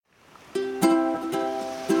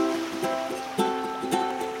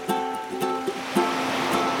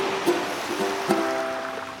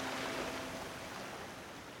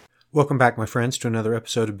Welcome back, my friends, to another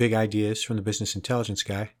episode of Big Ideas from the Business Intelligence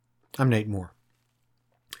Guy. I'm Nate Moore.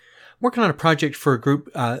 I'm working on a project for a group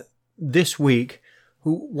this week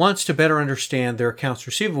who wants to better understand their accounts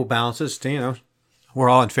receivable balances. We're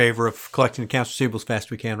all in favor of collecting accounts receivable as fast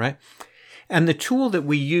as we can, right? And the tool that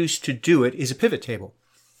we use to do it is a pivot table.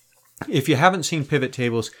 If you haven't seen pivot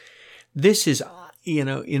tables, this is,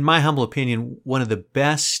 in my humble opinion, one of the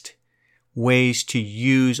best ways to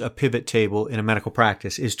use a pivot table in a medical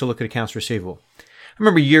practice is to look at accounts receivable. I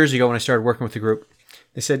remember years ago when I started working with the group,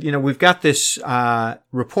 they said, we've got this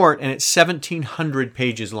report and it's 1,700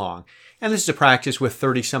 pages long. And this is a practice with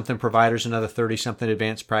 30-something providers, another 30-something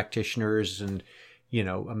advanced practitioners and,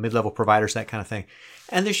 mid-level providers, that kind of thing.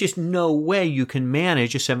 And there's just no way you can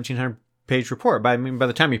manage a 1,700-page report. By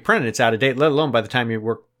the time you print it, it's out of date, let alone by the time you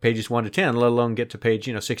work pages 1 to 10, let alone get to page,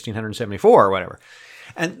 1,674 or whatever.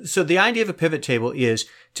 And so the idea of a pivot table is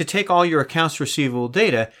to take all your accounts receivable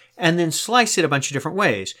data and then slice it a bunch of different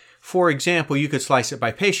ways. For example, you could slice it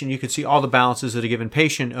by patient. You could see all the balances that a given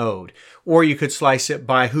patient owed. Or you could slice it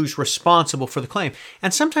by who's responsible for the claim.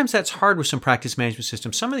 And sometimes that's hard with some practice management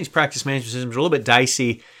systems. Some of these practice management systems are a little bit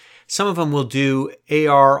dicey. Some of them will do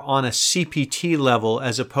AR on a CPT level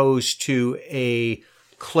as opposed to a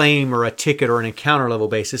claim or a ticket or an encounter level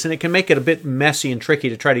basis. And it can make it a bit messy and tricky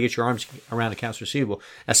to try to get your arms around accounts receivable,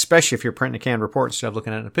 especially if you're printing a canned report instead of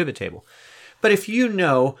looking at it in a pivot table. But if you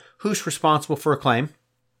know who's responsible for a claim,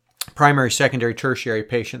 primary, secondary, tertiary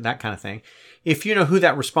patient, that kind of thing, if you know who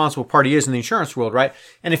that responsible party is in the insurance world, right?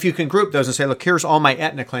 And if you can group those and say, look, here's all my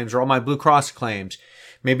Aetna claims or all my Blue Cross claims,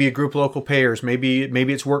 maybe you group local payers, maybe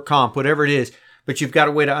it's work comp, whatever it is, but you've got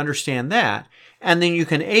a way to understand that. And then you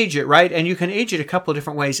can age it, right? And you can age it a couple of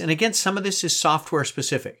different ways. And again, some of this is software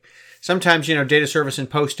specific. Sometimes, data service and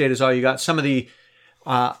post data is all you got. Some of the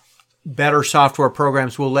better software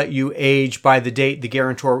programs will let you age by the date the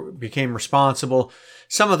guarantor became responsible.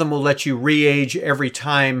 Some of them will let you re-age every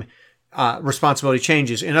time responsibility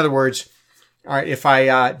changes. In other words, all right, if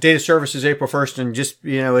I data service is April 1st and just,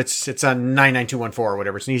 it's on 99214 or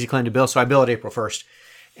whatever. It's an easy claim to bill, so I bill it April 1st.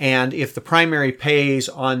 And if the primary pays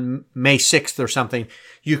on May 6th or something,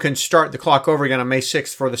 you can start the clock over again on May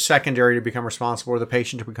 6th for the secondary to become responsible or the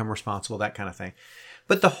patient to become responsible, that kind of thing.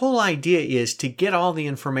 But the whole idea is to get all the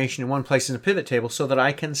information in one place in a pivot table so that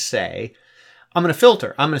I can say, I'm going to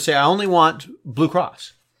filter. I'm going to say, I only want Blue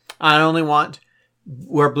Cross. I only want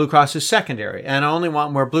where Blue Cross is secondary. And I only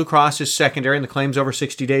want where Blue Cross is secondary and the claim's over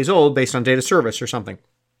 60 days old based on data service or something.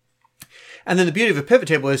 And then the beauty of a pivot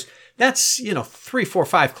table is that's, 3, 4,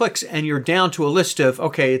 5 clicks and you're down to a list of,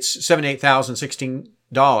 okay, it's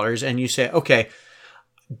 $78,016. And you say, okay,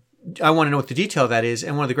 I want to know what the detail of that is.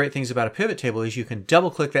 And one of the great things about a pivot table is you can double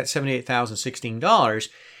click that $78,016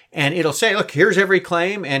 and it'll say, look, here's every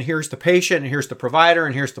claim and here's the patient and here's the provider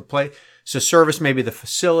and here's the place. So service, maybe the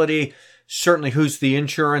facility, certainly who's the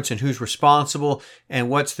insurance and who's responsible and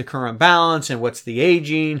what's the current balance and what's the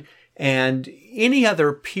aging. And any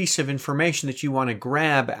other piece of information that you want to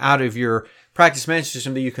grab out of your practice management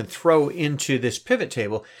system that you can throw into this pivot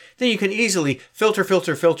table, then you can easily filter,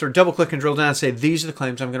 double click and drill down and say, these are the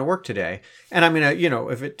claims I'm going to work today. And I'm going to,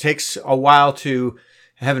 if it takes a while to,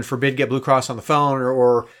 heaven forbid, get Blue Cross on the phone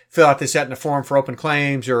or fill out this Aetna form for open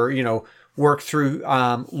claims or, work through,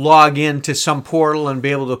 log into some portal and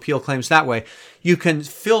be able to appeal claims that way. You can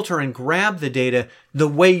filter and grab the data the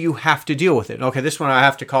way you have to deal with it. Okay, this one I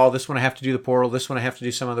have to call, this one I have to do the portal, this one I have to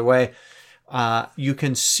do some other way. You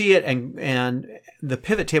can see it and the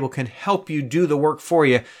pivot table can help you do the work for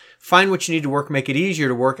you, find what you need to work, make it easier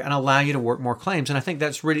to work, and allow you to work more claims. And I think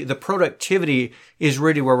that's really, the productivity is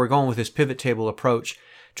really where we're going with this pivot table approach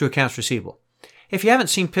to accounts receivable. If you haven't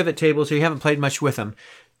seen pivot tables or you haven't played much with them,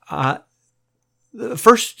 the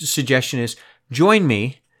first suggestion is join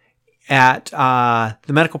me at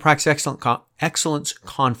the Medical Practice Excellence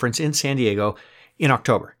Conference in San Diego in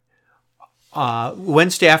October.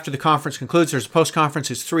 Wednesday after the conference concludes, there's a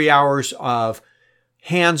post-conference. It's 3 hours of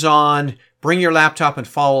hands-on, bring your laptop and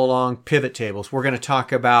follow along pivot tables. We're going to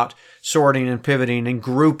talk about sorting and pivoting and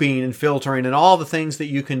grouping and filtering and all the things that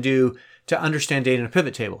you can do to understand data in a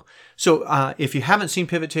pivot table. So if you haven't seen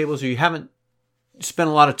pivot tables or you haven't spent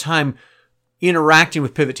a lot of time interacting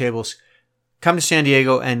with pivot tables, come to San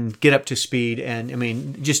Diego and get up to speed.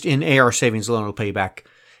 And just in AR savings alone, it'll pay you back,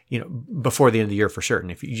 before the end of the year for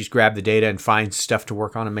certain. If you just grab the data and find stuff to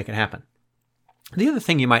work on and make it happen. The other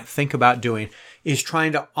thing you might think about doing is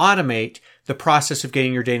trying to automate the process of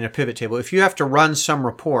getting your data in a pivot table. If you have to run some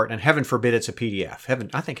report, and heaven forbid it's a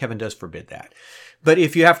PDF, I think heaven does forbid that. But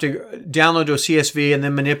if you have to download to a CSV and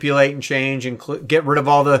then manipulate and change and get rid of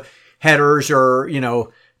all the headers or,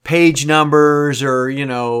 page numbers or,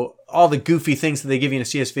 all the goofy things that they give you in a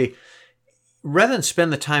CSV. Rather than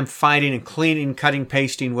spend the time fighting and cleaning, cutting,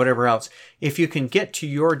 pasting, whatever else, if you can get to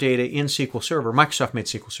your data in SQL Server, Microsoft made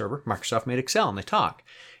SQL Server, Microsoft made Excel, and they talk.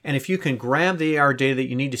 And if you can grab the AR data that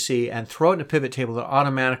you need to see and throw it in a pivot table that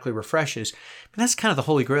automatically refreshes, that's kind of the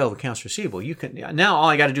holy grail of accounts receivable. You can now all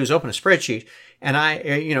I got to do is open a spreadsheet, and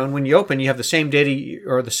and when you open, you have the same data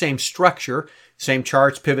or the same structure, same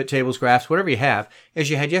charts, pivot tables, graphs, whatever you have,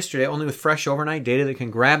 as you had yesterday, only with fresh overnight data that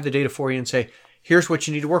can grab the data for you and say, here's what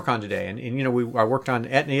you need to work on today. And I worked on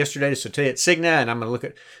Aetna yesterday, so today it's Cigna, and I'm going to look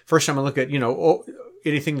at,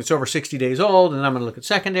 anything that's over 60 days old, and then I'm going to look at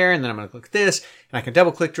secondary, and then I'm going to look at this, and I can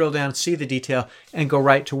double click, drill down, see the detail, and go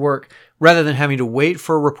right to work, rather than having to wait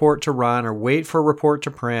for a report to run or wait for a report to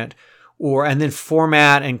print, and then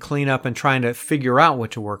format and clean up and trying to figure out what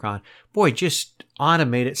to work on. Boy, just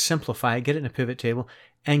automate it, simplify it, get it in a pivot table,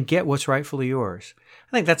 and get what's rightfully yours.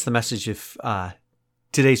 I think that's the message of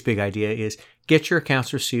today's big idea is get your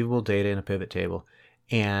accounts receivable data in a pivot table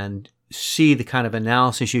and see the kind of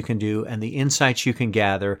analysis you can do and the insights you can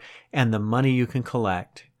gather and the money you can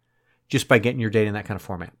collect just by getting your data in that kind of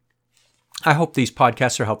format. I hope these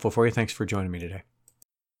podcasts are helpful for you. Thanks for joining me today.